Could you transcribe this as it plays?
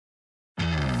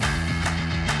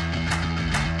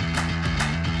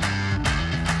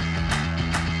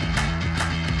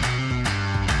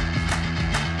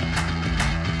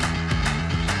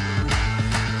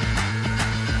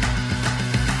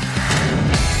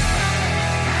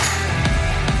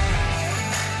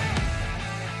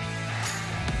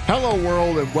Hello,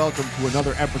 world, and welcome to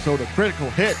another episode of Critical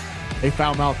Hit, a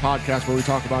foul-mouthed podcast where we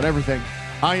talk about everything.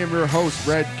 I am your host,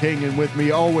 Red King, and with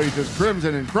me always is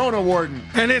Crimson and Chrono Warden.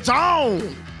 And it's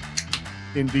on!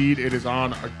 Indeed, it is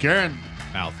on again.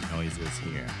 Mouth noises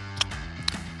here.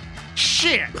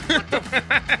 Shit!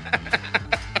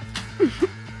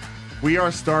 We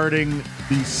are starting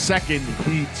the second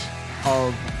heat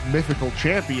of Mythical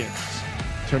Champions.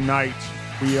 Tonight,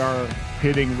 we are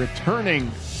pitting returning,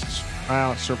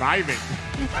 surviving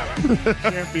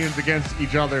champions against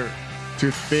each other to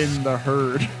thin the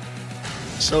herd.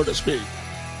 So to speak.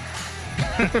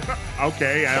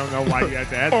 Okay, I don't know why you had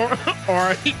to add that.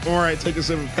 Or I take a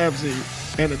sip of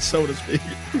Pepsi, and it's so to speak.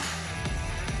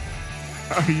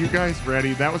 Are you guys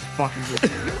ready? That was fucking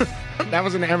good. That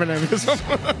was an Eminemism.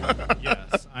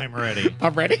 Yes, I'm ready.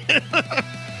 I'm ready.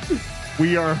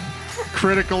 We are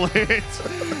Critical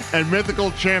Hits and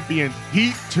Mythical Champions.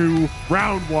 Heat 2,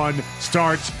 Round 1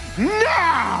 starts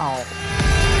now!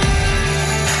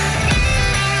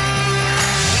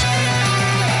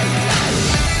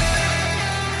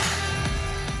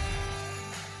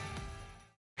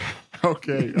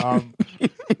 Okay,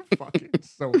 fucking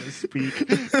so to speak. You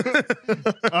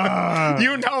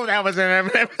know that was an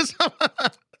Eminemism.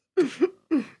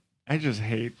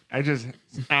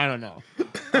 I don't know.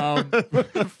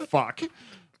 Fuck.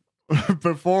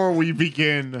 Before we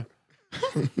begin,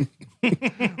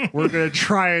 we're going to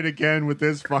try it again with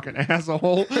this fucking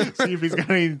asshole. See if he's got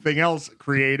anything else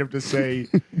creative to say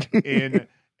in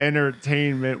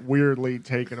Entertainment Weirdly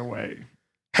Taken Away.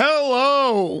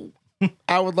 Hello!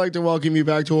 I would like to welcome you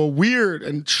back to a weird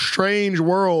and strange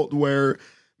world where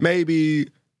maybe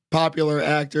popular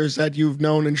actors that you've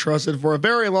known and trusted for a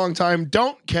very long time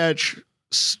don't catch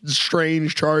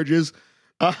strange charges.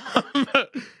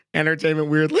 Entertainment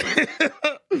Weirdly.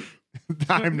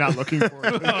 I'm not looking for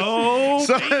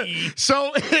it.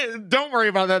 So don't worry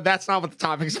about that. That's not what the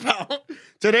topic's about.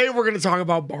 Today we're going to talk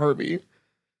about Barbie.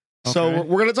 Okay. So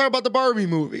we're going to talk about the Barbie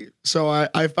movie. So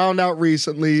I found out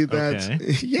recently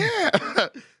that, yeah,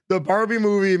 the Barbie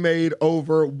movie made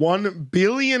over $1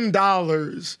 billion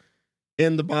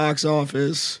in the box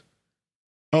office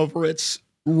over its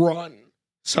run.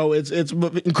 So it's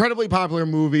an incredibly popular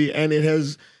movie, and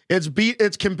it's beat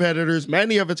its competitors,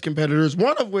 many of its competitors,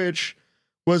 one of which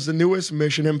was the newest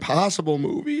Mission Impossible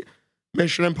movie,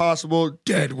 Mission Impossible: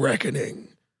 Dead Reckoning.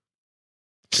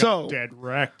 Dead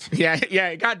wrecked. Yeah,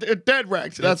 it got dead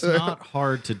wrecked. It's not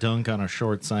hard to dunk on a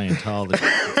short Scientology.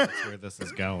 That's where this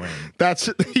is going.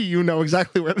 You know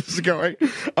exactly where this is going.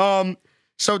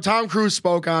 So Tom Cruise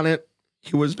spoke on it.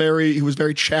 He was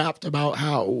very chapped about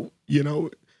how, you know,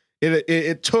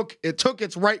 it took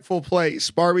its rightful place.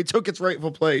 Barbie took its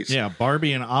rightful place. Yeah,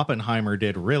 Barbie and Oppenheimer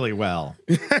did really well.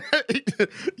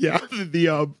 Yeah,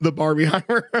 the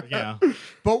Barbieheimer. Yeah.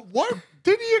 But what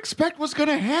did he expect was going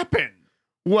to happen?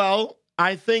 Well,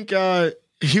 I think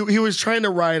he was trying to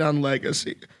ride on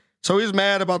legacy. So he's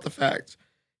mad about the fact.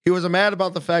 He was mad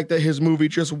about the fact that his movie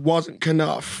just wasn't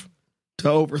enough to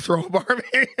overthrow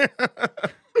Barbie.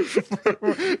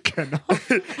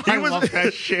 I love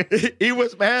that shit. He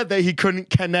was mad that he couldn't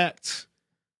connect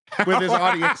with his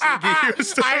audience.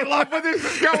 I love where this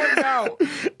is going now.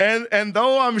 And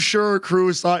though I'm sure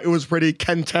Cruise thought it was pretty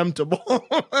contemptible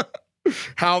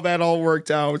how that all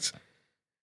worked out,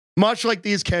 much like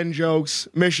these Ken jokes,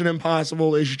 Mission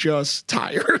Impossible is just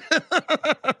tired.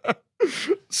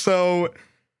 So,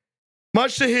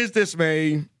 much to his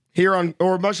dismay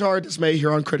much to our dismay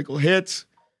here on Critical Hits,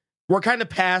 we're kind of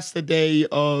past the day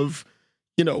of,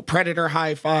 you know, Predator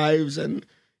high fives and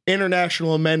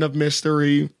International Men of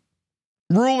Mystery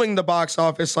ruling the box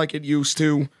office like it used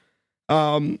to.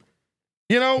 You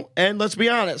know, and let's be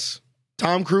honest,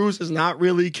 Tom Cruise is not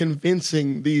really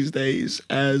convincing these days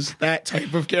as that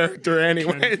type of character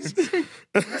anyways.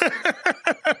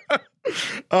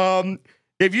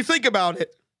 If you think about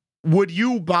it, would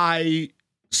you buy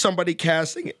somebody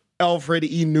casting Alfred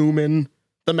E. Newman,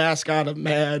 the mascot of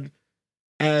MAD,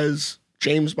 as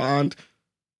James Bond?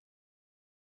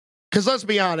 Because let's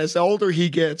be honest, the older he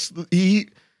gets, he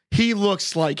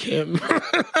looks like him.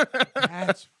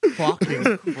 That's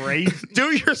fucking crazy.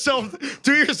 Do yourself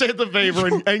the favor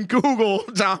and Google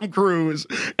Tom Cruise,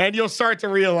 and you'll start to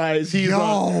realize he's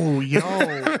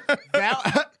I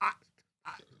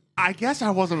guess I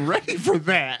wasn't ready for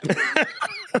that.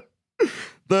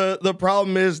 The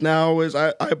problem is now is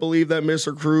I believe that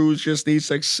Mr. Cruise just needs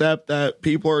to accept that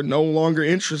people are no longer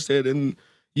interested in,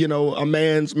 you know, a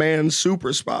man's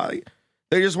super spy.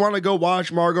 They just want to go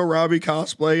watch Margot Robbie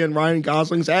cosplay and Ryan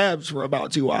Gosling's abs for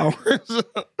about 2 hours.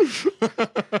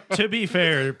 To be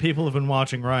fair, people have been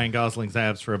watching Ryan Gosling's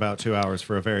abs for about 2 hours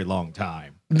for a very long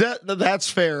time. That's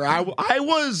fair. He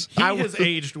has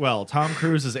aged well. Tom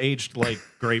Cruise has aged like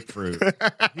grapefruit.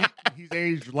 He's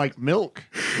aged like milk.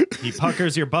 He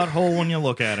puckers your butthole when you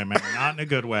look at him, and not in a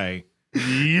good way.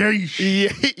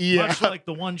 Yeesh. Yeah. Much like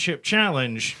the one chip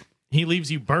challenge, he leaves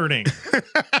you burning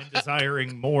and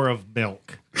desiring more of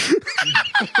milk.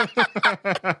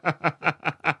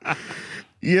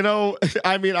 You know,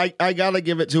 I mean, I gotta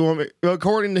give it to him.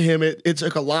 According to him, it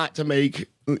took a lot to make,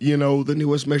 the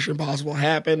newest Mission Impossible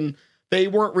happen. They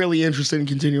weren't really interested in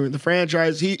continuing the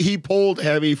franchise. He pulled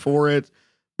heavy for it,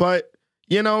 but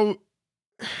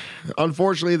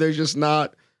unfortunately, there's just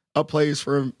not a place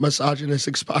for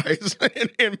misogynistic spies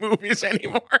in movies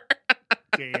anymore.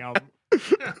 Damn.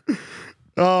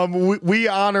 We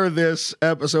honor this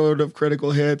episode of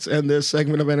Critical Hits and this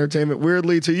segment of Entertainment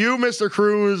Weirdly to you, Mr.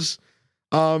 Cruz.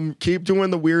 Keep doing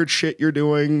the weird shit you're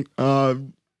doing.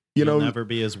 You'll never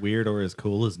be as weird or as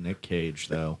cool as Nick Cage,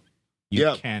 though.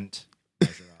 You can't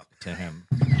measure up to him.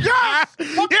 Yes!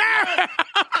 Yeah!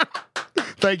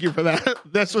 Thank you for that.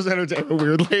 This was Entertainment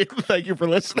Weirdly. Thank you for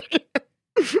listening.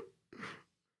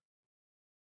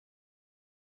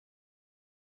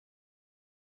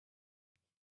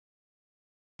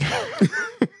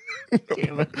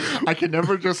 Damn it. I can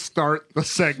never just start the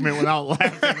segment without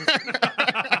laughing.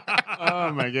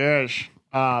 Oh my gosh.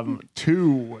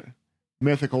 2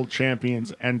 mythical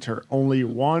champions enter. Only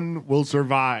one will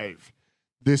survive.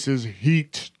 This is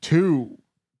Heat 2.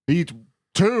 Heat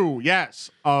 2, yes.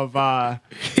 Of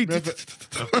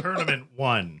Tournament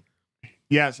 1.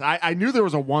 Yes, I knew there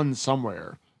was a 1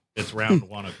 somewhere. It's round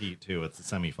 1 of Heat 2. It's the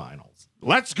semifinals.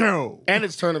 Let's go. And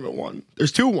it's Tournament 1.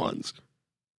 There's 2 1s.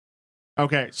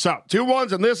 Okay, so 2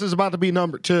 1s, and this is about to be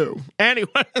number 2.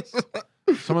 Anyways.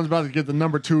 someone's about to get the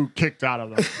number 2 kicked out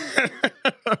of them.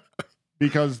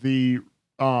 Because the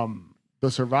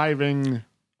surviving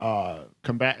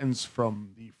combatants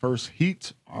from the first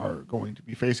heat are going to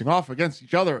be facing off against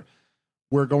each other.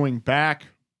 We're going back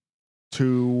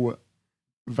to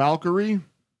Valkyrie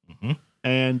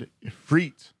and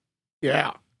Ifrit.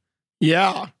 Yeah.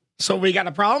 Yeah. So we got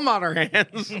a problem on our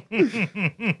hands.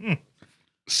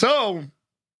 So,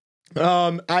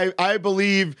 I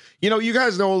believe, you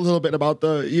guys know a little bit about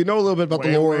the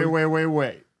lore.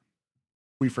 Wait.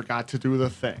 We forgot to do the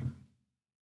thing.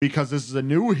 Because this is a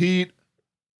new heat.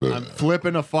 I'm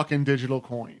flipping a fucking digital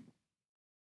coin.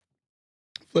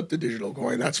 Flip the digital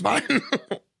coin. That's fine.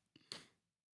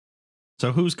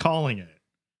 So who's calling it?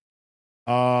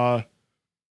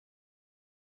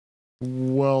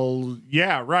 Well,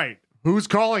 yeah, right. Who's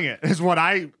calling it?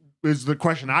 Is the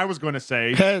question I was going to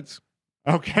say. Heads.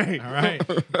 Okay. All right.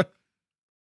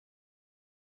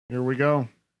 Here we go.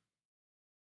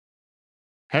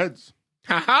 Heads.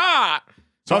 Ha-ha!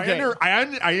 So Okay.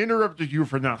 I interrupted you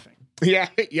for nothing. Yeah,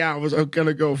 I was going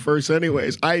to go first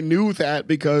anyways. I knew that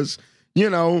because,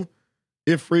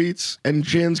 Ifrits and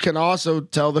Jinns can also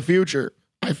tell the future,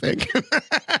 I think.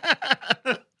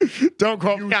 Don't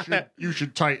quote me on that. You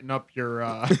should tighten up your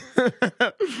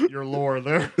lore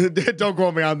there. Don't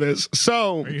quote me on this.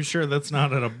 So, Are you sure that's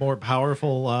not a more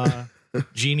powerful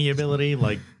genie ability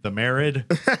like the Merid?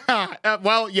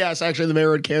 well, yes, actually, the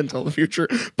Merid can tell the future,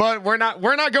 but we're not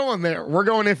going there. We're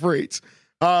going Ifrits.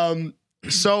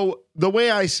 So the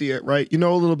way I see it, right? You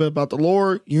know a little bit about the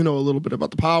lore. You know a little bit about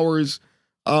the powers.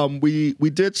 We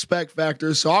did spec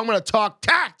factors, so I'm going to talk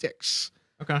tactics.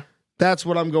 Okay. That's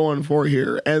what I'm going for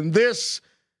here. And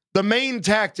the main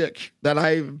tactic that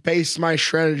I've based my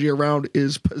strategy around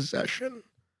is possession.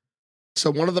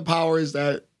 So one of the powers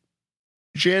that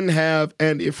Jinn have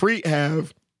and Ifrit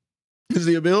have is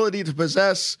the ability to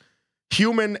possess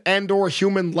human and or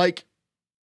human-like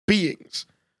beings.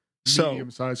 So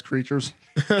medium-sized creatures.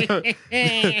 Okay.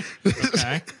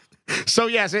 So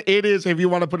yes, it is. If you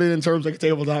want to put it in terms like a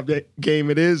tabletop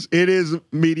game, it is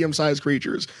medium-sized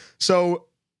creatures. So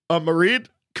a Merid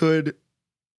could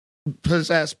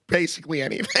possess basically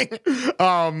anything,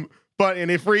 but an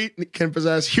Ifrit can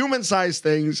possess human-sized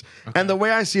things. Okay. And the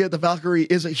way I see it, the Valkyrie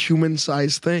is a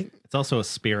human-sized thing. It's also a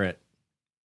spirit.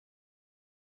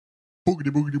 Boogity,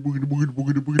 boogity, boogity,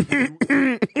 boogity, boogity,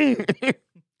 boogity.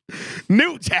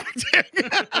 New tactic.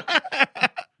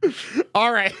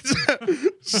 All right.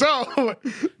 So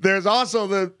there's also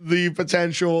the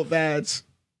potential that,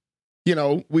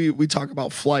 we talk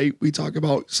about flight. We talk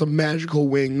about some magical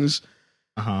wings.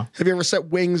 Uh-huh. Have you ever set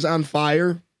wings on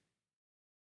fire?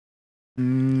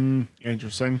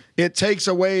 Interesting. It takes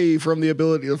away from the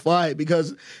ability to fly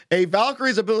because a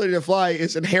Valkyrie's ability to fly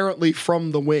is inherently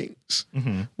from the wings,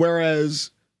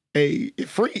 whereas a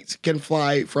Ifrit can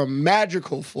fly from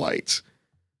magical flight.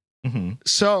 Mm-hmm.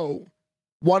 So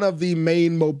one of the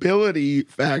main mobility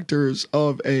factors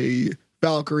of a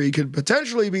Valkyrie could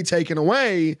potentially be taken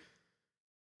away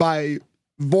by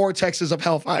vortexes of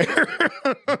hellfire.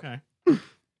 Okay.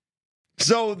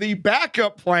 So the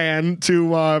backup plan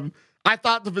to, I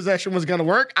thought the possession was going to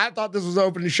work. I thought this was an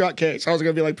open and shut case. I was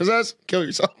going to be like, possess, kill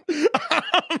yourself.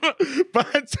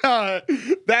 But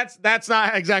that's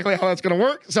not exactly how that's going to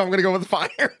work. So I'm going to go with the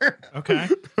fire. Okay.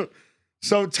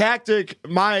 So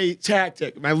my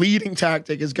leading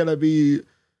tactic is going to be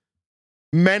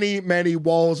many, many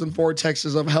walls and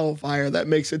vortexes of hellfire that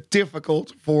makes it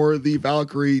difficult for the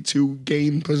Valkyrie to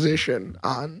gain position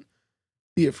on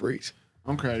the Ifrit.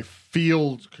 Okay,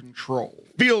 field control.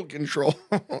 Field control.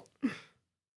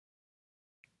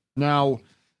 Now,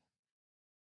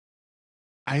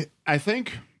 I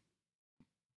think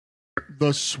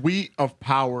the suite of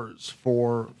powers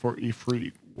for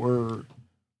Ifrit were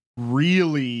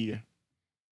really,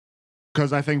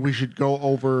 because I think we should go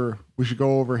over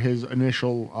his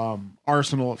initial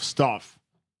arsenal of stuff.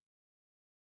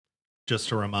 Just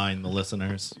to remind the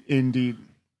listeners. Indeed.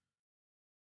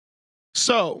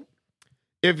 So,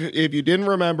 if you didn't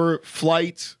remember,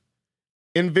 flight,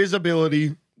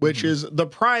 invisibility, which is the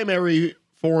primary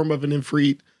form of an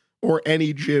Ifrit or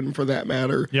any djinn for that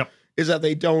matter. Yep. Is that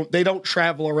they don't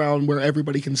travel around where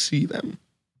everybody can see them.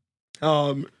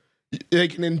 They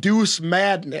can induce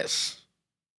madness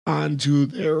onto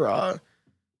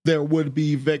their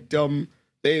would-be victim.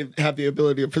 They have the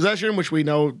ability of possession, which we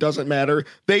know doesn't matter.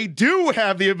 They do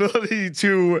have the ability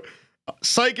to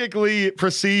psychically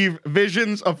perceive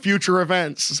visions of future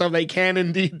events, so they can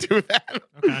indeed do that.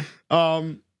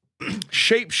 Okay.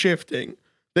 Shape-shifting.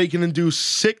 They can induce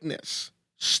sickness,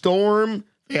 storm.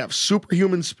 They have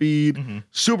superhuman speed,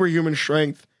 superhuman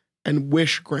strength, and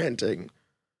wish granting.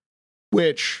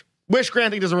 Which wish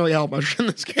granting doesn't really help much in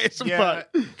this case,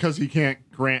 but because he can't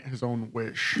grant his own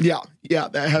wish. Yeah,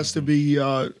 that has to be.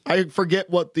 I forget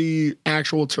what the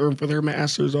actual term for their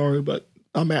masters are, but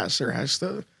a master has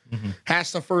to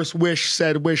first wish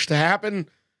said wish to happen,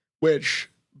 which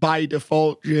by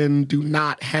default Jinn do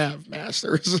not have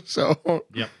masters. So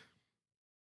yep,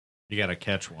 you got to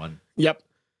catch one. Yep.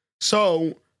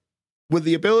 So with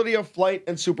the ability of flight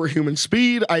and superhuman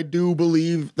speed, I do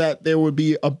believe that there would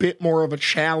be a bit more of a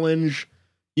challenge,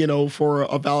 for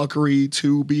a Valkyrie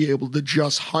to be able to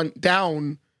just hunt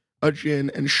down a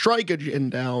Jinn and strike a Jinn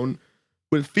down.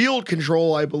 With field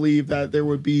control, I believe that there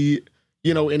would be,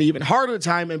 an even harder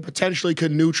time and potentially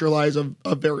could neutralize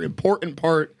a very important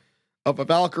part of a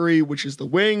Valkyrie, which is the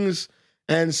wings,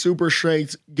 and super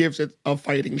strength gives it a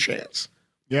fighting chance.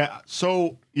 Yeah.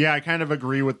 So, I kind of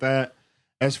agree with that.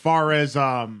 As far as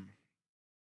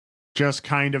just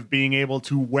kind of being able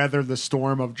to weather the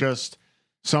storm of just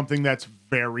something that's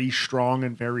very strong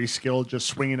and very skilled, just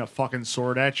swinging a fucking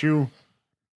sword at you.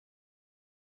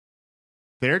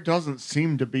 There doesn't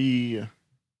seem to be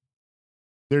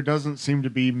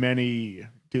many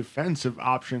defensive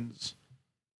options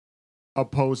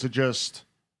opposed to just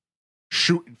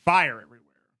shooting fire everywhere.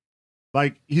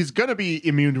 Like, he's going to be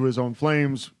immune to his own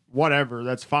flames, whatever,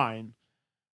 that's fine.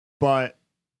 But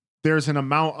there's an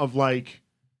amount of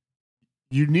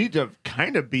you need to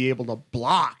kind of be able to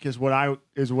block is what I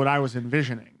was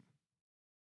envisioning.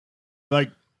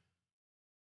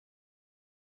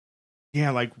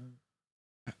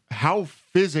 How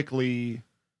physically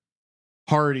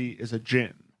hardy is a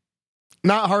Jinn?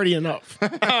 Not hardy enough.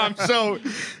 So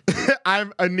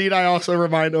I also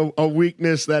remind a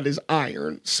weakness that is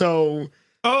iron. So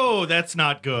that's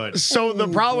not good. So the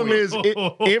problem is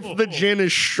if the Jinn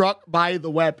is struck by the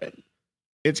weapon,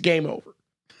 it's game over.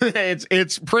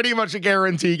 It's pretty much a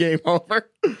guarantee game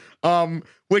over.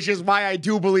 Which is why I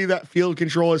do believe that field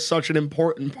control is such an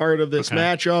important part of this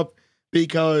matchup,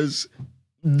 because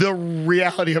the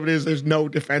reality of it is there's no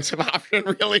defensive option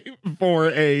really for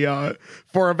a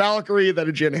Valkyrie that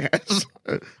a Jinn has.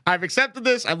 I've accepted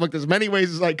this. I've looked as many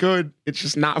ways as I could. It's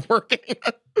just not working.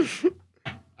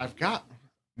 I've got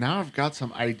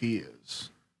some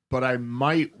ideas, but I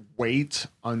might wait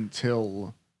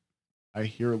until I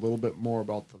hear a little bit more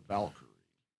about the Valkyrie.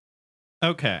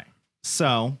 Okay.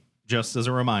 So, just as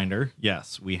a reminder,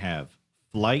 yes, we have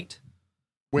flight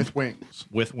with wings.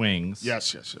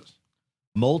 Yes.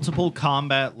 multiple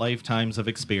combat lifetimes of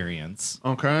experience.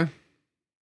 Okay.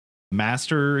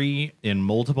 Mastery in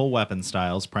multiple weapon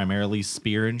styles, primarily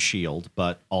spear and shield,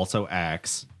 but also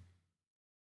axe.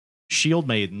 Shield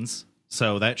maidens,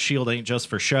 so that shield ain't just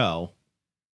for show.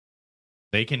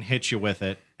 They can hit you with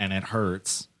it, and it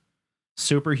hurts.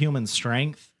 Superhuman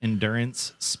strength,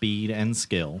 endurance, speed, and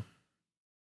skill.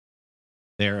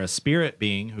 They're a spirit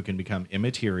being who can become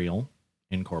immaterial,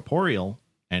 incorporeal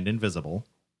and invisible.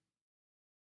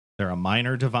 They're a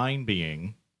minor divine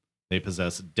being. They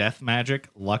possess death magic,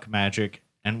 luck magic,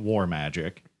 and war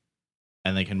magic.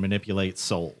 And they can manipulate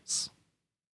souls.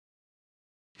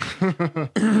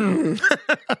 And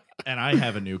I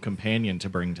have a new companion to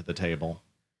bring to the table.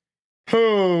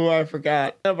 Oh, I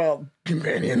forgot about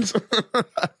companions.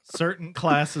 Certain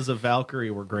classes of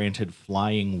Valkyrie were granted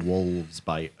flying wolves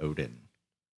by Odin.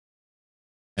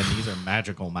 And these are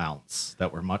magical mounts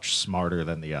that were much smarter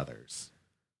than the others.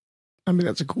 I mean,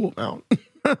 that's a cool mount.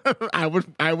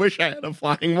 I wish I had a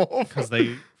flying wolf. Because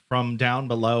they, from down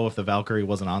below, if the Valkyrie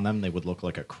wasn't on them, they would look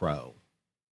like a crow.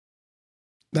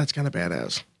 That's kind of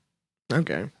badass.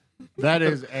 Okay. That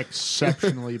is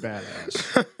exceptionally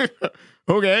badass.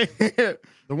 Okay.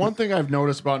 The one thing I've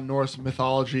noticed about Norse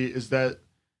mythology is that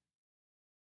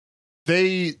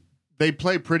they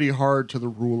play pretty hard to the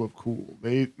rule of cool.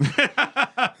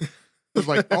 It's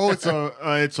like, oh,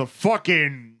 it's a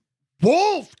fucking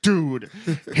wolf, dude,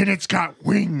 and it's got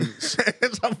wings.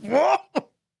 It's a wolf.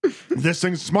 This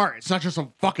thing's smart. It's not just a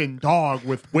fucking dog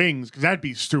with wings, because that'd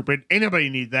be stupid. Anybody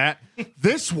need that.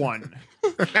 This one,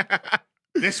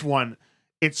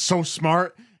 it's so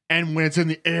smart. And when it's in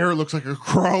the air, it looks like a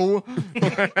crow.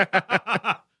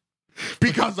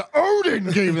 Because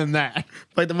Odin gave them that.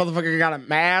 Like the motherfucker got a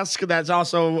mask that's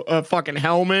also a fucking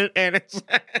helmet. And it's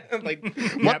like,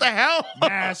 what the hell?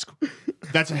 Mask.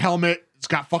 That's a helmet. It's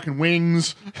got fucking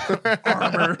wings.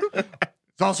 Armor.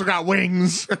 It's also got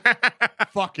wings.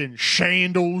 Fucking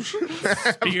shandals.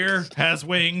 Spear has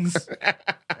wings.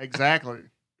 Exactly.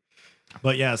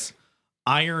 But yes,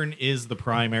 iron is the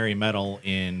primary metal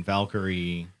in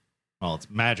Valkyrie. Well, it's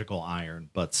magical iron,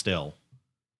 but still.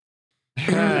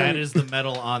 That is the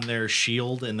metal on their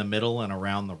shield in the middle and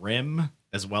around the rim,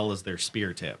 as well as their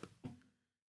spear tip.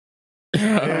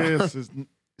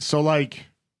 So, like,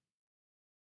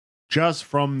 just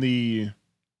from the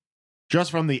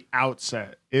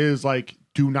outset, it is like,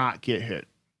 do not get hit.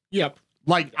 Yep.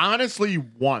 Like, honestly,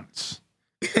 once.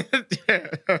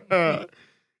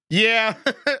 Yeah.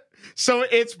 So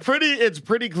it's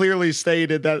pretty clearly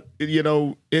stated that, you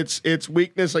know, its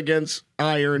weakness against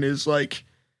iron is like,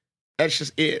 that's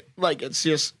just it. Like, it's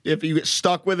just, if you get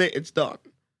stuck with it, it's done.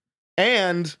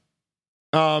 And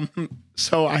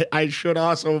so I should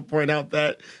also point out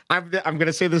that I'm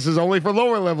gonna say this is only for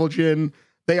lower level Jin.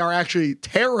 They are actually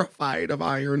terrified of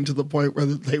iron to the point where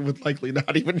they would likely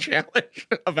not even challenge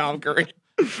a Valkyrie.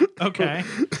 Okay.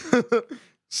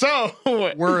 So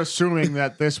we're assuming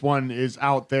that this one is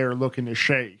out there looking to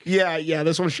shake. Yeah,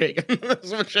 this one's shaking.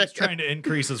 He's trying to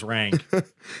increase his rank.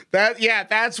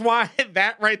 That's why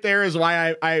that right there is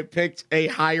why I picked a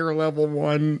higher level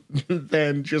one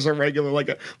than just a regular like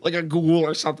a ghoul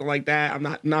or something like that.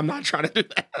 I'm not trying to do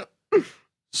that.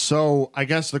 So I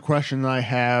guess the question I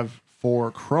have for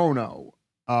Chrono,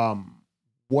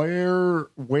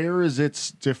 where is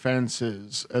its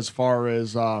defenses as far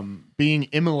as being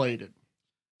immolated?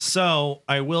 So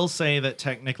I will say that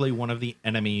technically one of the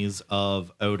enemies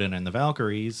of Odin and the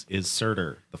Valkyries is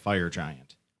Surtur, the fire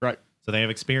giant. Right. So they have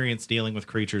experience dealing with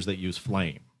creatures that use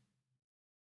flame.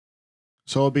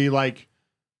 So it'll be like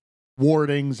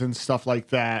wardings and stuff like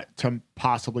that to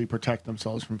possibly protect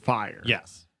themselves from fire.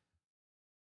 Yes.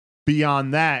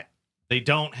 Beyond that, they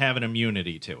don't have an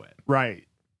immunity to it. Right.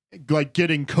 Like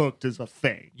getting cooked is a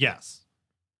thing. Yes.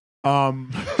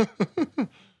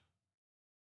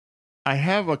 I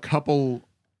have a couple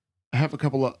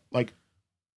of like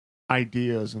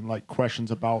ideas and like questions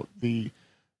about the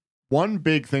one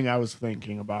big thing I was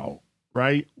thinking about,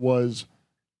 right, was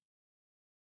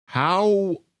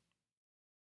how,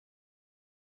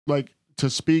 like, to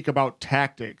speak about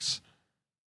tactics,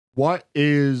 what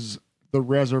is the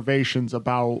reservations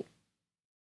about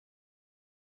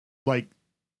like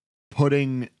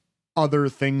putting other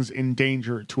things in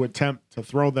danger to attempt to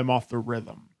throw them off the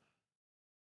rhythm?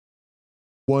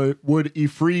 Would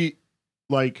Ifrit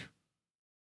like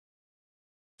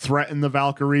threaten the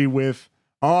Valkyrie with,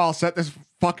 oh, I'll set this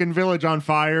fucking village on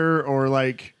fire, or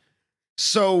like?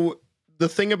 So the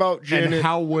thing about Jin,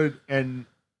 and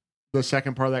the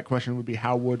second part of that question would be,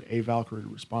 how would a Valkyrie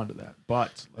respond to that?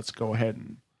 But let's go ahead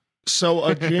and. So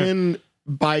a Jin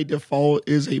by default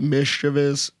is a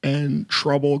mischievous and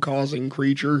trouble-causing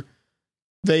creature.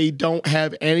 They don't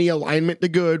have any alignment to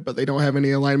good, but they don't have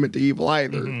any alignment to evil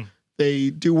either. Mm-hmm. They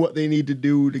do what they need to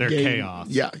do to gain chaos.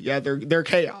 Yeah, they're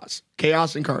chaos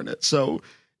incarnate. So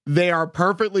they are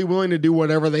perfectly willing to do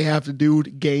whatever they have to do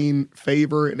to gain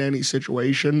favor in any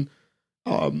situation.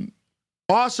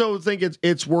 Also think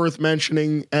it's worth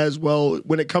mentioning as well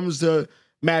when it comes to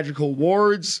magical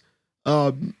wards.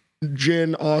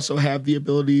 Jinn also have the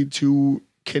ability to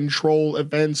control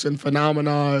events and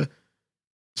phenomena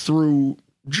through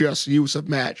just use of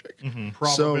magic.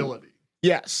 Probability.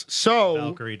 Yes. So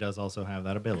Valkyrie does also have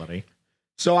that ability.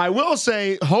 So I will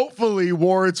say, hopefully,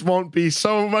 wards won't be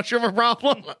so much of a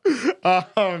problem.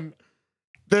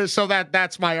 So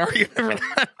that's my argument for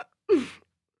that.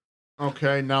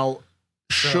 Okay, now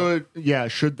should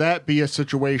that be a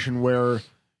situation where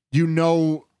you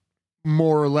know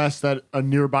more or less that a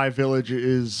nearby village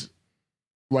is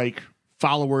like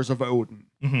followers of Odin,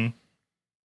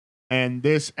 and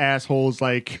this asshole's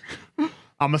like, I'm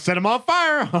gonna set him on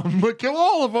fire. I'm gonna kill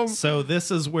all of them. So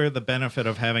this is where the benefit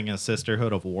of having a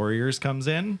sisterhood of warriors comes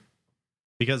in,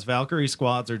 because Valkyrie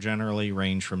squads are generally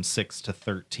range from 6 to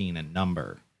 13 in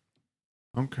number.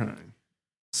 Okay.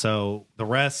 So the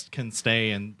rest can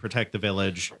stay and protect the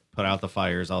village, put out the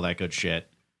fires, all that good shit,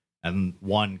 and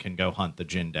one can go hunt the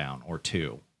Jinn down, or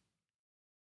two.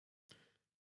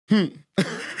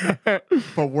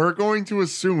 But we're going to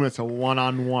assume it's a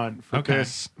one-on-one for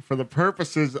this, for the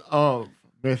purposes of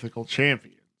Mythical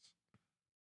Champions.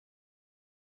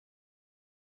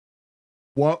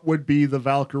 What would be the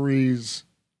Valkyrie's?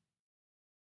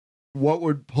 What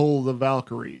would pull the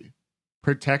Valkyrie?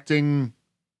 Protecting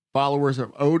followers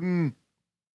of Odin,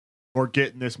 or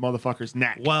getting this motherfucker's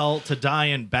neck? Well, to die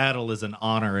in battle is an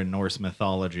honor in Norse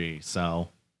mythology, so.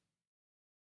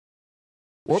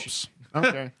 Whoops.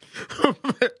 Okay.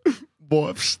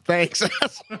 Whoops. Thanks.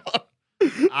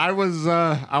 I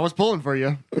was pulling for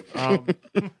you.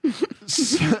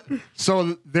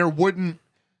 So there wouldn't,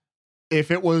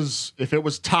 if it was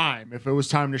time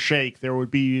to shake, there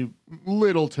would be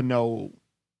little to no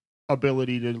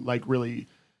ability to like really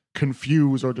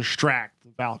confuse or distract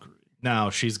the Valkyrie. No,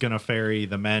 she's gonna ferry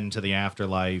the men to the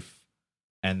afterlife,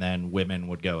 and then women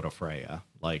would go to Freya.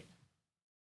 Like,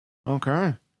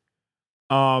 okay.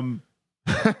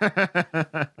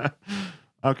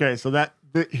 Okay, so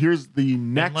here's the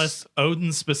next. Unless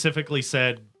Odin specifically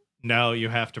said, no, you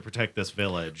have to protect this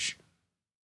village.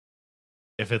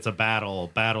 If it's a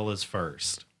battle is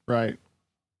first. Right.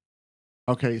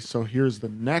 Okay, so here's the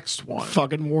next one.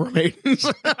 Fucking war maidens.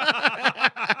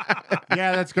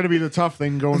 Yeah, that's going to be the tough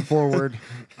thing going forward.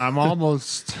 I'm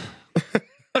almost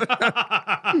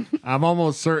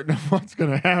certain of what's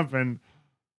going to happen,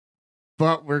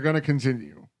 but we're going to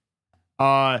continue.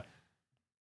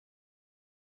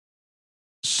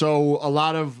 So a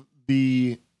lot of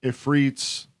the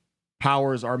Ifrit's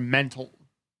powers are mental,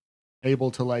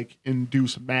 able to like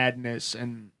induce madness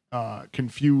and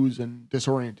confuse and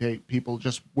disorientate people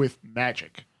just with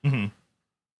magic.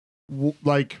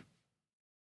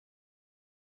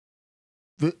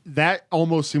 That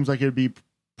almost seems like it'd be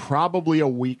probably a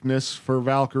weakness for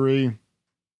Valkyrie.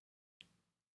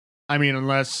 I mean,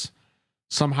 unless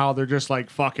somehow they're just like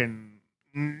fucking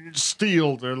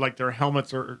steeled, or like their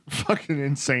helmets are fucking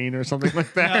insane or something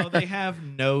like that. No, they have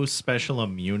no special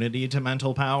immunity to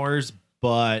mental powers,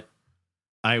 but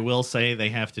I will say they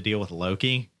have to deal with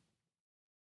Loki.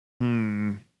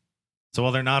 So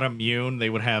while they're not immune, they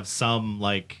would have some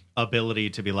like ability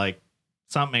to be like,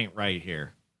 something ain't right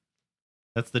here.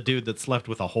 That's the dude that slept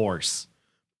with a horse.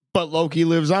 But Loki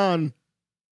lives on.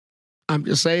 I'm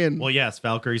just saying. Well, yes,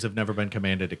 Valkyries have never been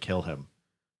commanded to kill him.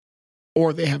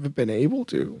 Or they haven't been able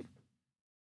to.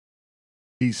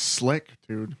 He's slick,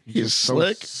 dude. He's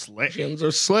slick. So slick. Jinns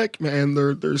are slick, man.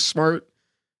 They're smart.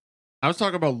 I was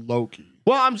talking about Loki.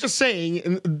 Well, I'm just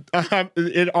saying,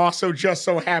 it also just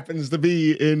so happens to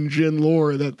be in Jinn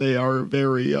lore that they are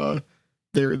very,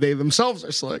 they themselves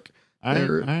are slick.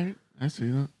 I see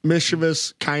that.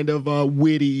 Mischievous, kind of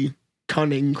witty,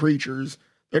 cunning creatures.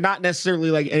 They're not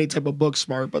necessarily like any type of book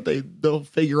smart, but they'll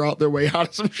figure out their way out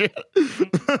of some shit.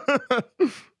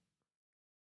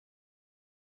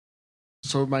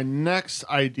 So my next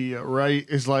idea, right,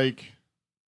 is like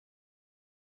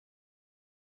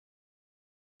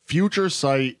future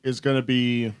sight is going to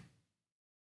be,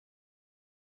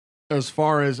 as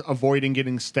far as avoiding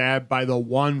getting stabbed by the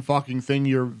one fucking thing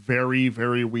you're very,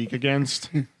 very weak against.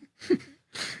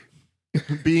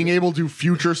 Being able to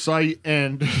future sight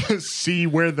and see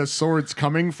where the sword's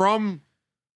coming from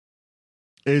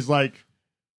is like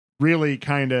really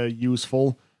kind of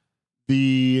useful.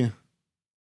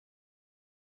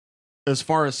 As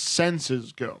far as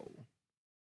senses go,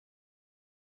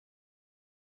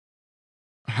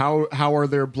 how are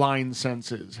their blind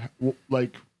senses?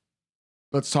 Like,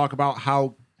 let's talk about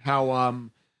how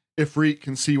Ifrit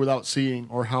can see without seeing,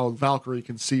 or how Valkyrie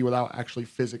can see without actually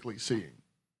physically seeing.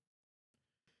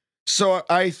 So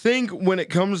I think when it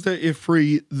comes to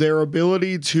Ifrit, their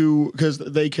ability to, because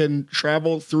they can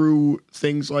travel through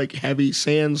things like heavy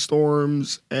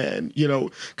sandstorms and,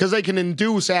 because they can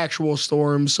induce actual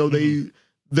storms. So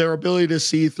their ability to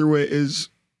see through it is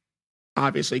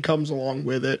obviously comes along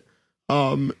with it.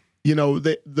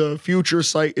 The future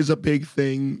sight is a big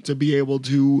thing to be able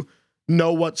to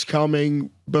know what's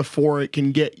coming before it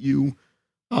can get you.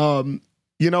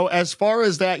 As far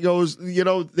as that goes,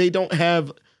 they don't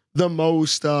have the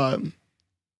most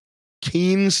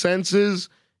keen senses.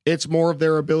 It's more of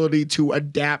their ability to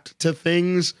adapt to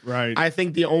things. Right. I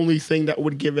think the only thing that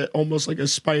would give it almost like a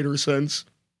spider sense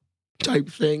type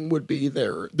thing would be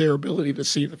their ability to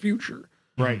see the future.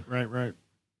 Right.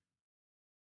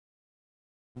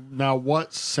 Now,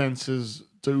 what senses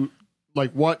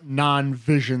what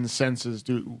non-vision senses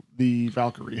do the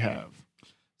Valkyrie have?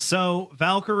 So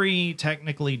Valkyrie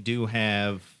technically do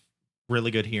have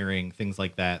really good hearing, things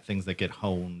like that, things that get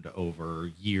honed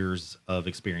over years of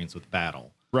experience with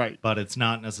battle. Right. But it's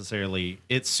not necessarily,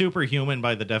 it's superhuman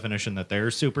by the definition that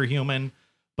they're superhuman,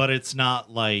 but it's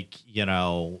not like,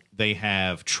 they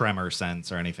have tremor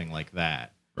sense or anything like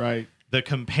that. Right. The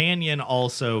companion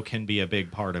also can be a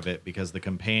big part of it because the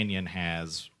companion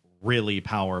has really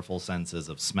powerful senses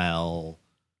of smell.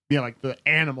 Yeah, like the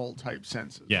animal type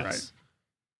senses. Yes.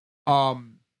 Right.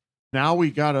 Now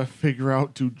we gotta figure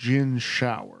out, do Jinn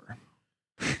shower?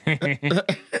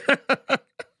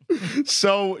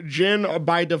 So Jinn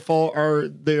by default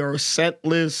they are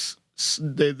scentless.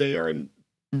 They are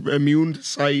immune to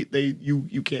sight.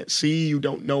 You can't see. You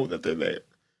don't know that they're there.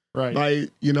 Right.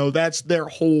 That's their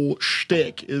whole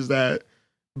shtick, is that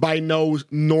by no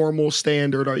normal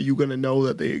standard are you going to know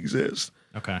that they exist.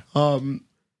 Okay.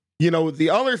 The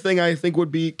other thing I think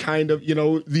would be kind of,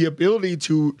 the ability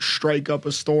to strike up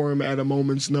a storm at a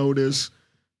moment's notice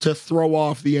to throw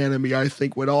off the enemy, I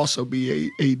think would also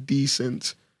be a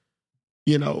decent,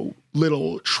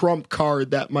 little trump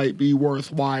card that might be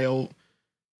worthwhile.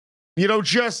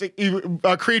 Just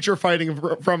a creature fighting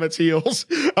from its heels.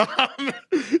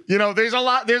 There's a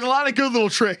lot of good little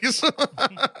tricks.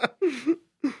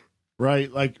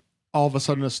 Right. Like all of a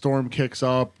sudden a storm kicks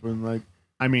up and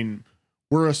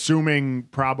we're assuming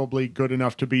probably good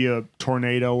enough to be a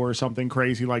tornado or something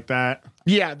crazy like that.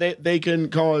 Yeah, they can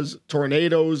cause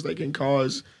tornadoes. They can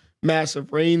cause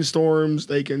massive rainstorms.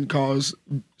 They can cause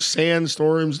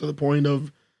sandstorms to the point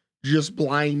of just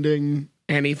blinding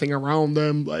anything around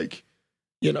them.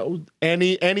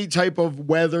 Any type of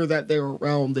weather that they're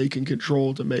around, they can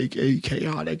control to make a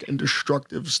chaotic and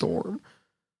destructive storm.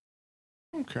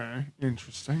 Okay,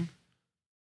 interesting.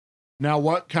 Now,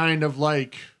 what kind of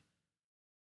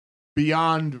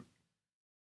beyond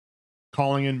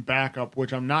calling in backup,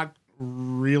 which I'm not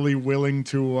really willing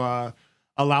to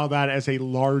allow that as a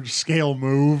large scale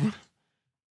move.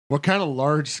 What kind of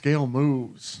large scale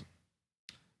moves?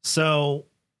 So,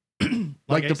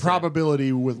 the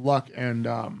probability with luck and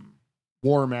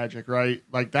war magic, right?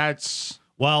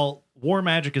 War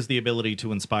magic is the ability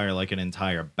to inspire an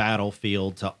entire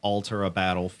battlefield, to alter a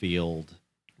battlefield.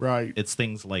 Right. It's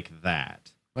things like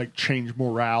that. Change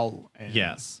morale.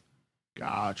 Yes.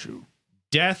 Got you.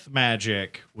 Death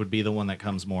magic would be the one that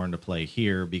comes more into play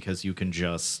here because you can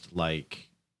just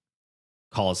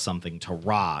cause something to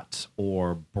rot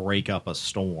or break up a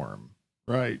storm.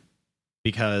 Right.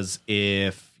 Because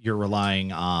if you're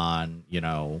relying on,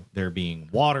 there being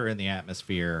water in the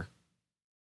atmosphere,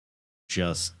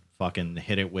 just fucking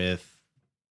hit it with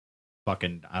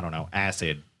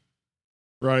acid.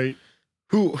 Right.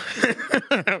 Who?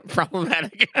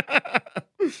 Problematic.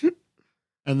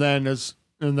 And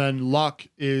then luck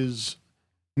is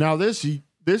now this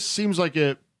seems like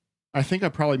it. I think I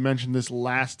probably mentioned this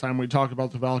last time we talked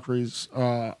about the Valkyrie's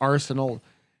arsenal,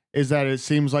 is that it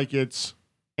seems like it's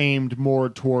aimed more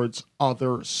towards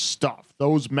other stuff.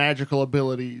 Those magical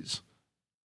abilities,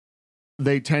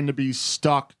 they tend to be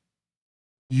stuck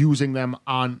using them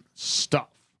on stuff.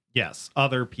 Yes,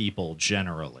 other people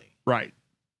generally. Right.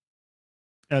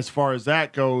 As far as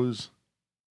that goes,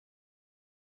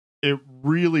 it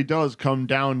really does come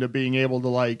down to being able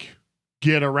to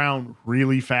get around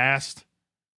really fast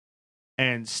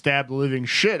and stab the living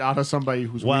shit out of somebody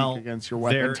who's weak against your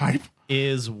weapon type.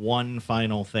 Is one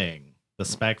final thing. The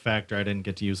spec factor I didn't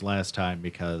get to use last time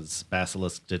because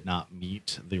Basilisk did not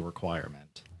meet the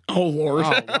requirement. Oh, Lord.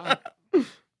 Oh, wow.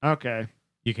 Okay.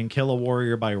 You can kill a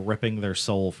warrior by ripping their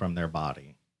soul from their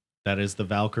body. That is the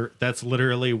Valkyrie. That's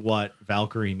literally what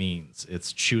Valkyrie means.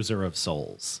 It's chooser of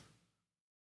souls.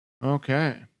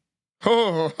 Okay.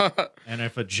 Oh. And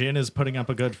if a Jinn is putting up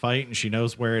a good fight and she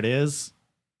knows where it is.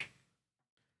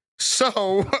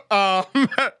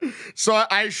 So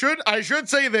I should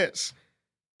say this.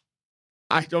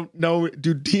 I don't know.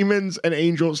 Do demons and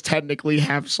angels technically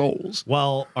have souls?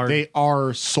 Well, they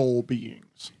are soul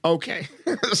beings. Okay.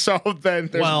 So then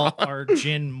there's are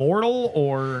jinn mortal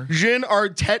or jinn are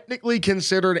technically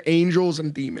considered angels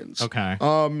and demons. Okay.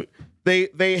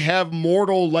 They have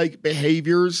mortal like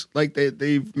behaviors, like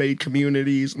they've made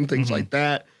communities and things like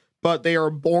that, but they are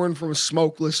born from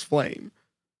smokeless flame.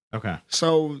 Okay.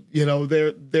 So,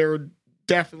 they're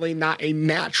definitely not a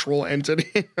natural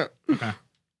entity. Okay.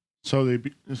 So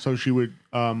she would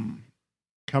come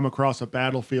across a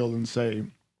battlefield and say,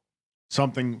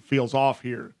 something feels off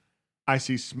here. I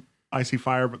see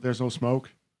fire, but there's no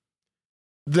smoke.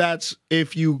 That's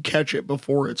if you catch it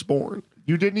before it's born.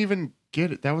 You didn't even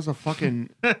get it. That was a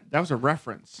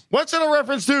reference. What's it a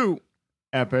reference to?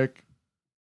 Epic.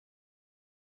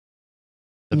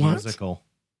 The musical.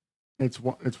 It's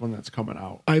one that's coming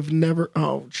out. I've never.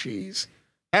 Oh, jeez.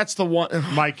 That's the one.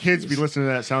 My kids be listening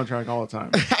to that soundtrack all the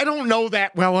time. I don't know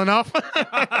that well enough.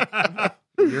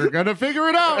 You're gonna figure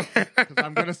it out because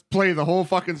I'm gonna play the whole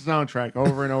fucking soundtrack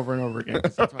over and over and over again.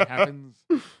 That's what happens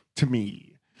to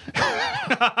me.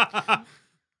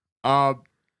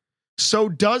 So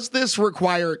does this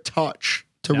require touch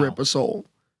to rip a soul?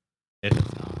 It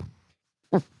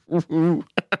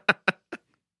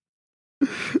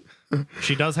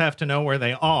She does have to know where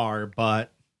they are,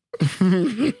 but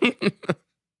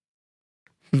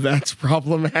that's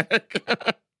problematic.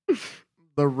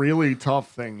 The really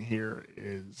tough thing here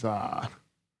is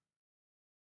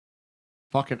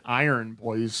fucking iron,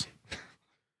 boys.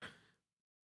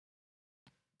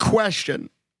 Question.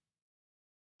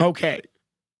 Okay.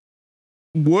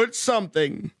 Would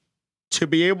something to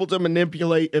be able to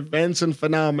manipulate events and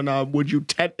phenomena, would you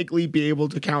technically be able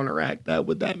to counteract that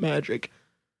with that magic?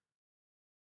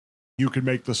 You could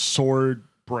make the sword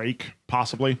break,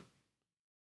 possibly.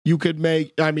 You could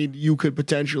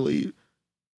potentially,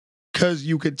 because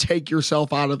you could take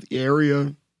yourself out of the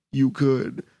area. You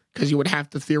could, because you would have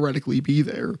to theoretically be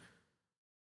there.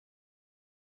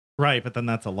 Right, but then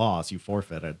that's a loss. You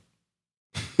forfeited.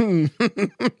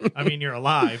 I mean, you're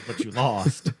alive, but you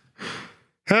lost.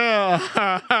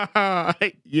 Yeah.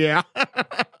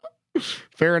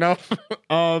 Fair enough.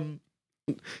 Trying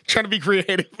to be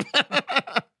creative.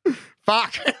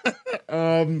 Fuck.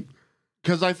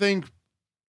 Because I think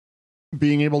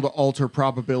being able to alter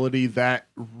probability, that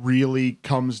really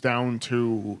comes down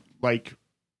to, like,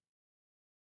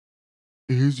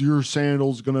 is your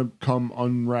sandals gonna come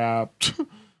unwrapped?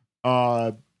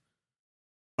 Oh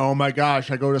my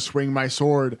gosh, I go to swing my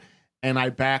sword and I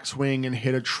backswing and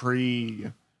hit a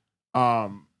tree.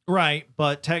 Right,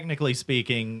 but technically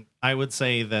speaking, I would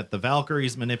say that the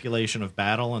Valkyrie's manipulation of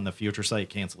battle and the future sight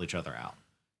cancel each other out.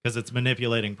 Because it's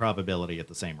manipulating probability at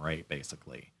the same rate,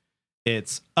 basically.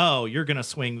 It's, oh, you're going to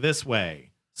swing this way,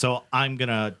 so I'm going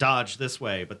to dodge this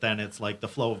way, but then it's like the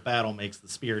flow of battle makes the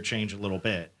spear change a little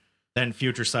bit. Then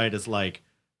future sight is like,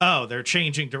 oh, they're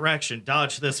changing direction,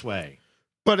 dodge this way.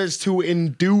 But it's to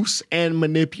induce and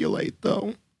manipulate,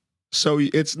 though. So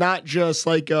it's not just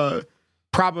like a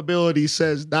probability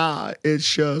says nah.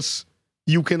 It's just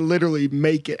you can literally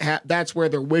make it happen. That's where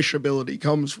their wish ability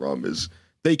comes from, is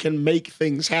they can make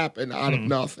things happen out of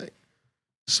nothing.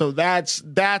 So that's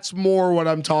more what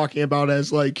I'm talking about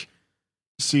as like.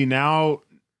 See now,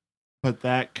 but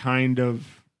that kind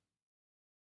of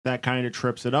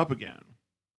trips it up again.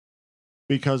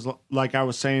 Because, like I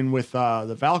was saying with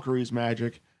the Valkyrie's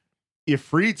magic,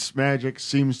 Ifrit's magic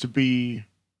seems to be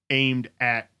aimed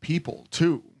at people,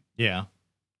 too. Yeah.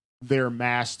 They're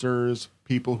masters,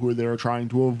 people who they're trying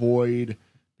to avoid,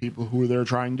 people who they're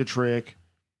trying to trick.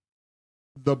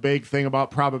 The big thing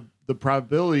about the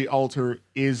probability alter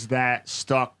is that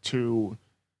stuck to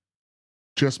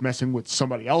just messing with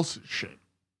somebody else's shit.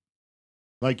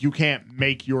 Like, you can't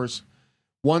make yours.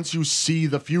 Once you see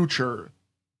the future,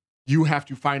 you have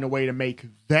to find a way to make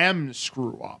them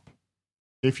screw up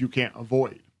if you can't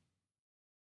avoid.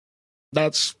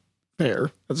 That's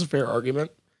fair. That's a fair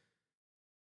argument.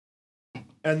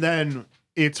 And then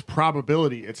it's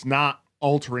probability. It's not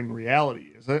altering reality,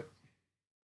 is it?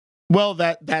 Well,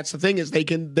 that's the thing, is they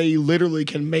literally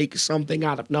can make something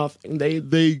out of nothing.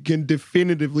 They can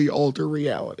definitively alter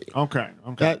reality. Okay.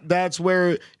 That's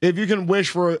where if you can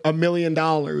wish for $1 million,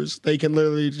 they can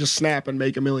literally just snap and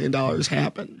make $1 million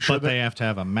happen. But they have to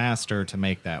have a master to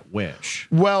make that wish.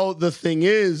 Well, the thing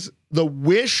is, the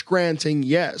wish granting,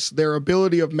 yes, their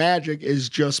ability of magic is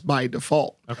just by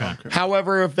default. Okay.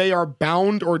 However, if they are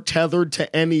bound or tethered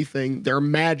to anything, their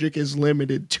magic is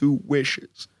limited to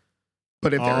wishes.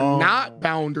 But if they're not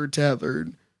bound or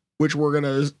tethered, which we're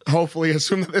gonna hopefully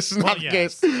assume that this is not the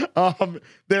case.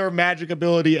 Their magic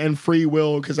ability and free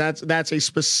will, because that's a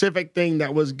specific thing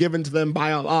that was given to them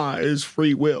by Allah, is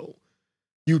free will.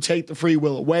 You take the free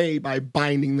will away by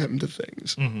binding them to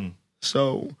things. Mm-hmm.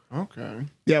 So okay,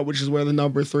 yeah, which is where the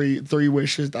number three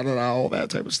wishes, all that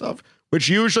type of stuff. Which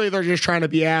usually they're just trying to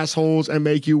be assholes and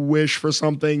make you wish for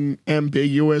something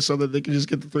ambiguous so that they can just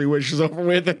get the 3 wishes over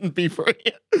with and be free.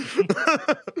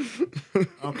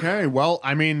 Okay, well,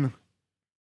 I mean,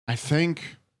 I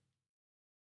think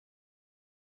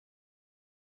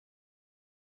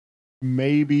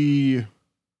maybe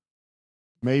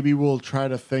we'll try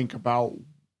to think about.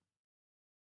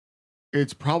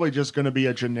 It's probably just going to be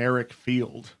a generic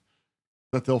field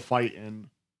that they'll fight in,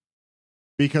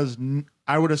 because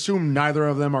I would assume neither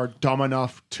of them are dumb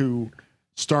enough to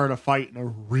start a fight in a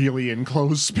really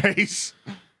enclosed space.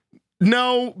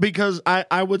 No, because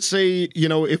I would say,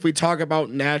 if we talk about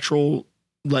natural,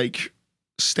 like,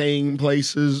 staying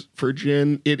places for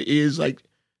Jinn, it is like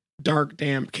dark,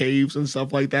 damp caves and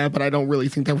stuff like that, but I don't really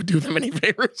think that would do them any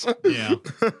favors. Yeah.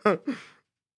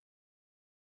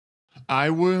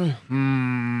 I would.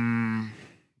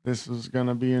 This is going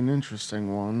to be an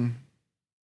interesting one.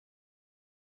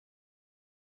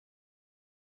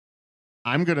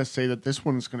 I'm going to say that this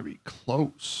one's going to be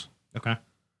close. Okay.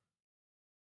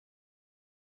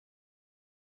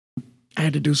 I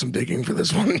had to do some digging for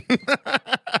this one.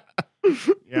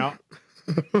 Yeah.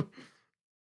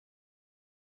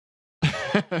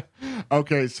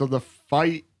 Okay, so the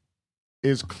fight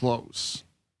is close.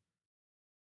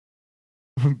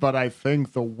 But I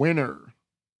think the winner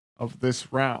of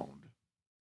this round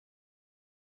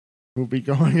will be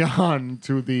going on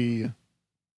to the...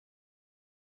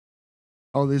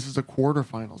 Oh, this is the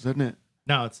quarterfinals, isn't it?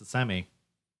 No, it's the semi.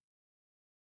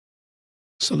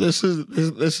 So this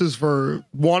is for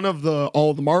one of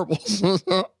all the marbles.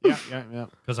 Yeah.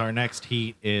 Because our next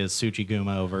heat is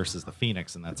Tsuchigumo versus the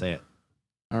Phoenix, and that's it.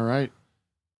 All right.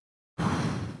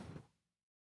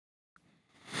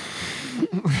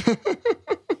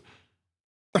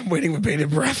 I'm waiting with bated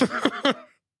breath.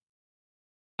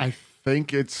 I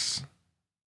think it's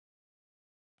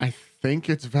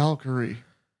Valkyrie.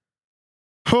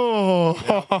 Oh.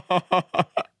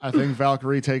 I think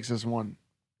Valkyrie takes this one.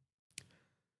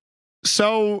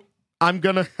 So I'm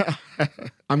gonna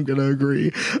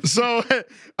agree. So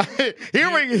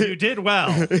You did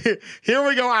well. Here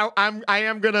we go. I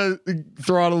am gonna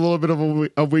throw out a little bit of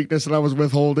a weakness that I was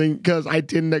withholding, because I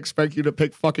didn't expect you to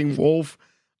pick fucking Wolf.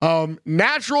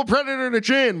 Natural predator to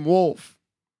Jinn, Wolf.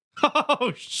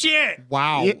 Oh shit!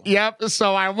 Wow. Yep.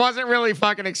 So I wasn't really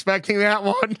fucking expecting that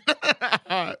one.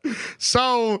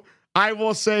 So I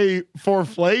will say, for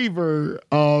flavor,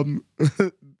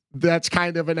 that's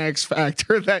kind of an X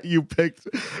factor that you picked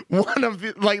one of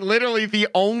the, like, literally the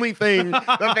only thing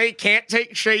that they can't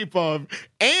take shape of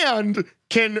and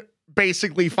can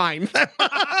basically find them.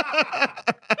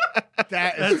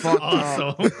 That's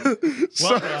awesome.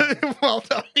 Well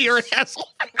done. You're an asshole.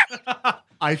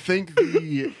 I think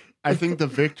the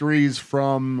victories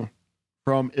from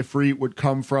Ifrit would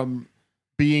come from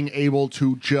being able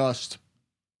to just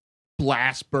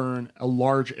blast burn a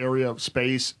large area of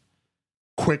space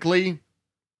quickly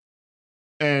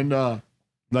and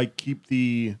like keep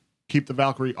the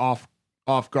Valkyrie off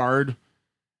guard,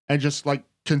 and just like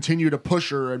continue to push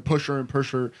her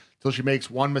till she makes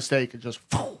one mistake and just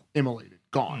immolated,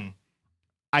 gone.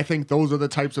 I think those are the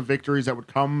types of victories that would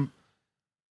come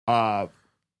for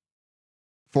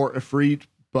Ifrit,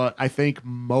 but I think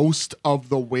most of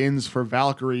the wins for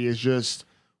Valkyrie is just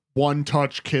one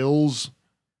touch kills.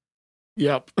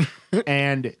 Yep.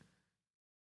 And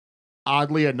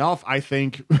oddly enough, I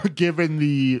think given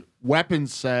the weapon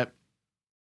set,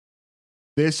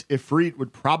 this Ifrit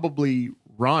would probably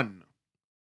run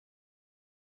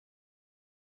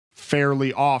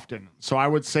fairly often. So I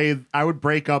would say I would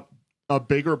break up a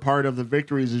bigger part of the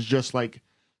victories is just like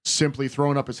simply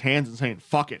throwing up his hands and saying,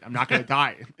 fuck it, I'm not going to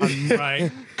die.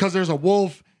 Right. Because there's a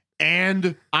wolf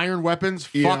and iron weapons.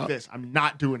 Fuck this. I'm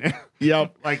not doing it.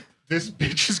 Yep. Like, this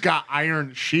bitch has got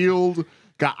iron shield,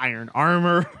 got iron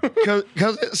armor.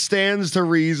 Because it stands to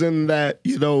reason that,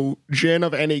 Jinn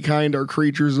of any kind are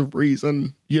creatures of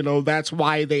reason. That's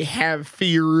why they have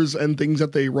fears and things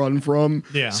that they run from.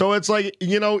 Yeah. So it's like,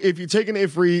 if you take an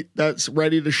Ifrit that's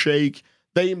ready to shake,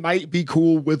 they might be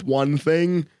cool with one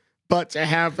thing, but to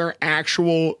have their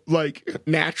actual, like,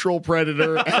 natural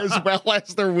predator as well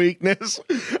as their weakness,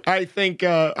 I think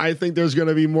there's going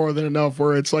to be more than enough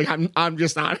where it's like, I'm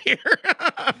just not here.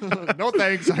 No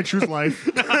thanks. I choose life.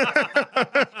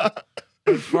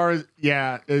 As far as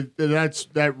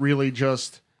that really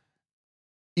just,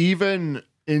 even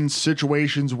in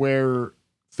situations where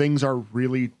things are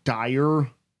really dire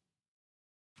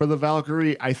for the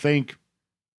Valkyrie, I think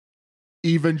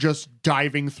even just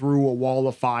diving through a wall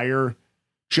of fire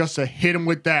just to hit him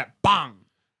with that bang.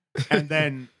 And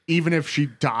then even if she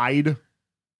died,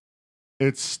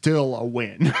 it's still a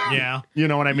win. Yeah. You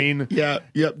know what I mean? Yeah.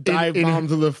 Yep. Dive bomb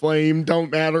to the flame.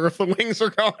 Don't matter if the wings are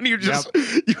gone. You just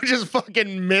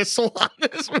fucking missile on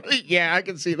this. Yeah, I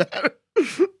can see that.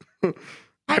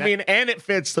 I mean, and it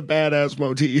fits the badass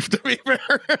motif, to be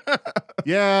fair.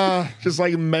 Yeah. Just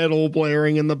like metal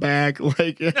blaring in the back.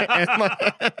 Like,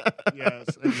 yes,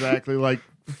 exactly. Like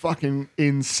fucking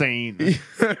insane.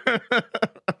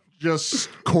 Just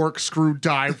corkscrew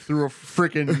dive through a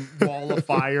freaking wall of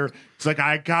fire. It's like,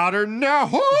 I got her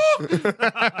now.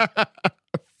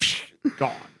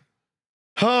 Gone.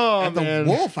 Oh, and the man.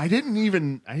 wolf, I didn't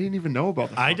even know about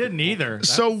that. I didn't either.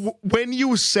 So when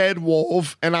you said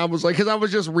wolf, and I was like, because I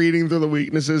was just reading through the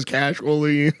weaknesses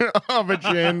casually of a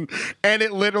Jin, and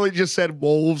it literally just said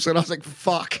wolves, and I was like,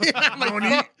 fuck.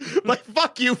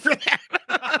 Fuck you for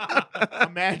that.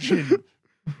 Imagine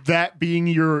that being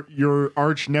your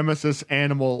arch nemesis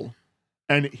animal,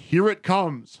 and here it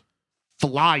comes,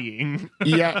 flying.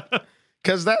 Yeah.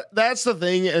 Because that's the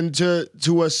thing, and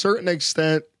to a certain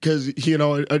extent, because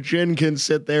a Jin can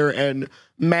sit there and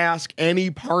mask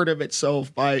any part of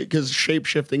itself because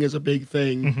shape-shifting is a big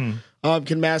thing. Mm-hmm.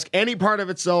 Can mask any part of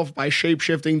itself by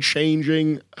shape-shifting,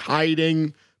 changing,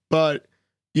 hiding, but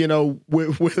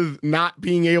with not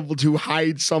being able to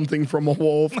hide something from a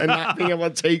wolf and not being able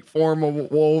to take form of a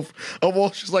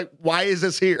wolf's just like, why is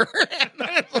this here?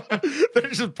 They're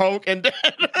just poking dead.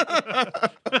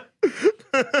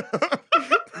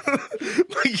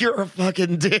 Like, you're a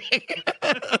fucking dick.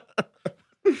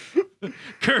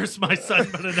 Curse my son,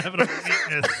 but inevitable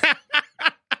weakness.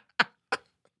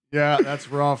 Yeah, that's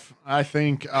rough. I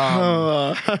think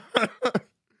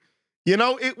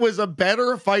it was a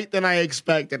better fight than I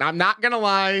expected. I'm not gonna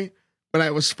lie. When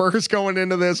I was first going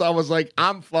into this, I was like,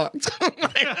 I'm fucked.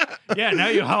 Yeah, now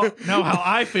you know how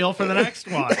I feel for the next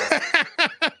one.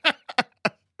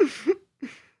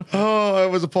 Oh, it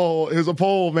was a poll. It was a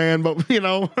poll, man. But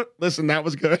listen, that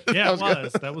was good. Yeah, it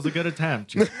was. That was a good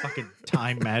attempt. You fucking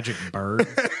time magic bird.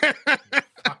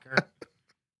 Fucker.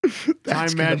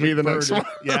 Time magic the bird. next one.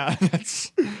 Yeah,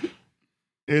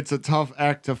 it's a tough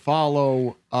act to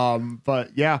follow.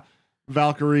 But yeah,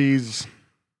 Valkyrie's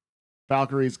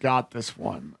got this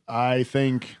one. I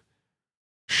think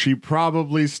she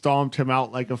probably stomped him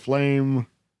out like a flame,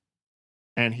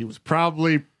 and he was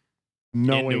probably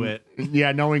knowing it.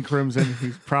 Yeah, knowing Crimson,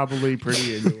 he's probably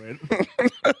pretty into it.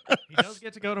 He does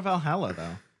get to go to Valhalla,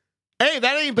 though. Hey,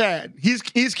 that ain't bad. He's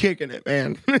kicking it,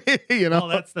 man. Well,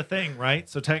 that's the thing, right?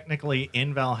 So technically,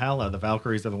 in Valhalla, the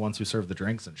Valkyries are the ones who serve the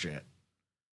drinks and shit.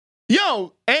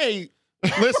 Yo, hey,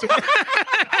 listen.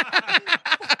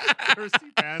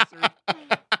 Thirsty bastard.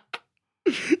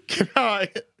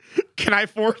 Can I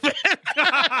forfeit?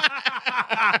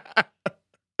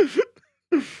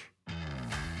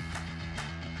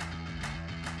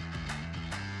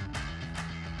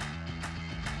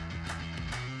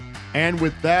 And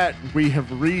with that, we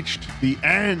have reached the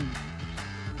end.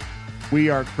 We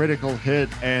are Critical Hit,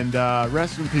 and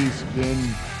rest in peace, Jin.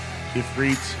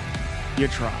 Ifrit, you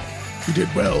tried. You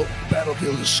did well. The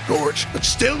battlefield is scorched, but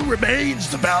still remains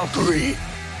the Valkyrie,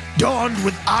 donned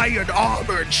with iron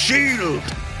armor and shield.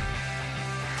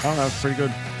 Oh, that was pretty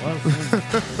good. Pretty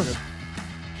good.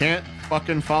 Can't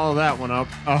fucking follow that one up.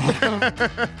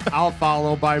 I'll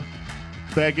follow by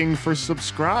begging for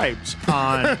subscribes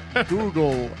on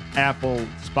Google, Apple,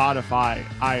 Spotify,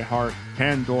 iHeart,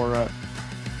 Pandora.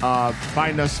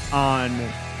 Find us on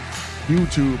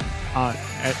YouTube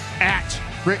at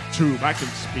CritTube. I can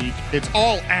speak. It's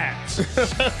all at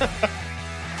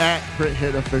at Crit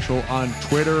Hit Official on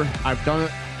Twitter. I've done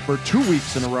it for 2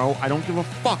 weeks in a row. I don't give a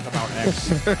fuck about X.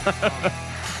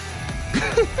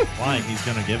 Why? He's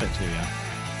gonna give it to you.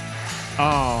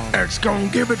 Oh, X gonna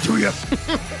give it to you.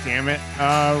 damn it.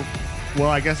 Well,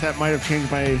 I guess that might have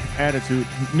changed my attitude.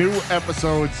 New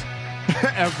episodes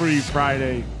every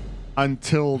Friday.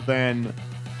 Until then,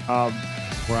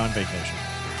 We're on vacation.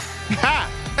 Ha!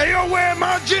 Hey, yo, where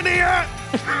my Ginny at?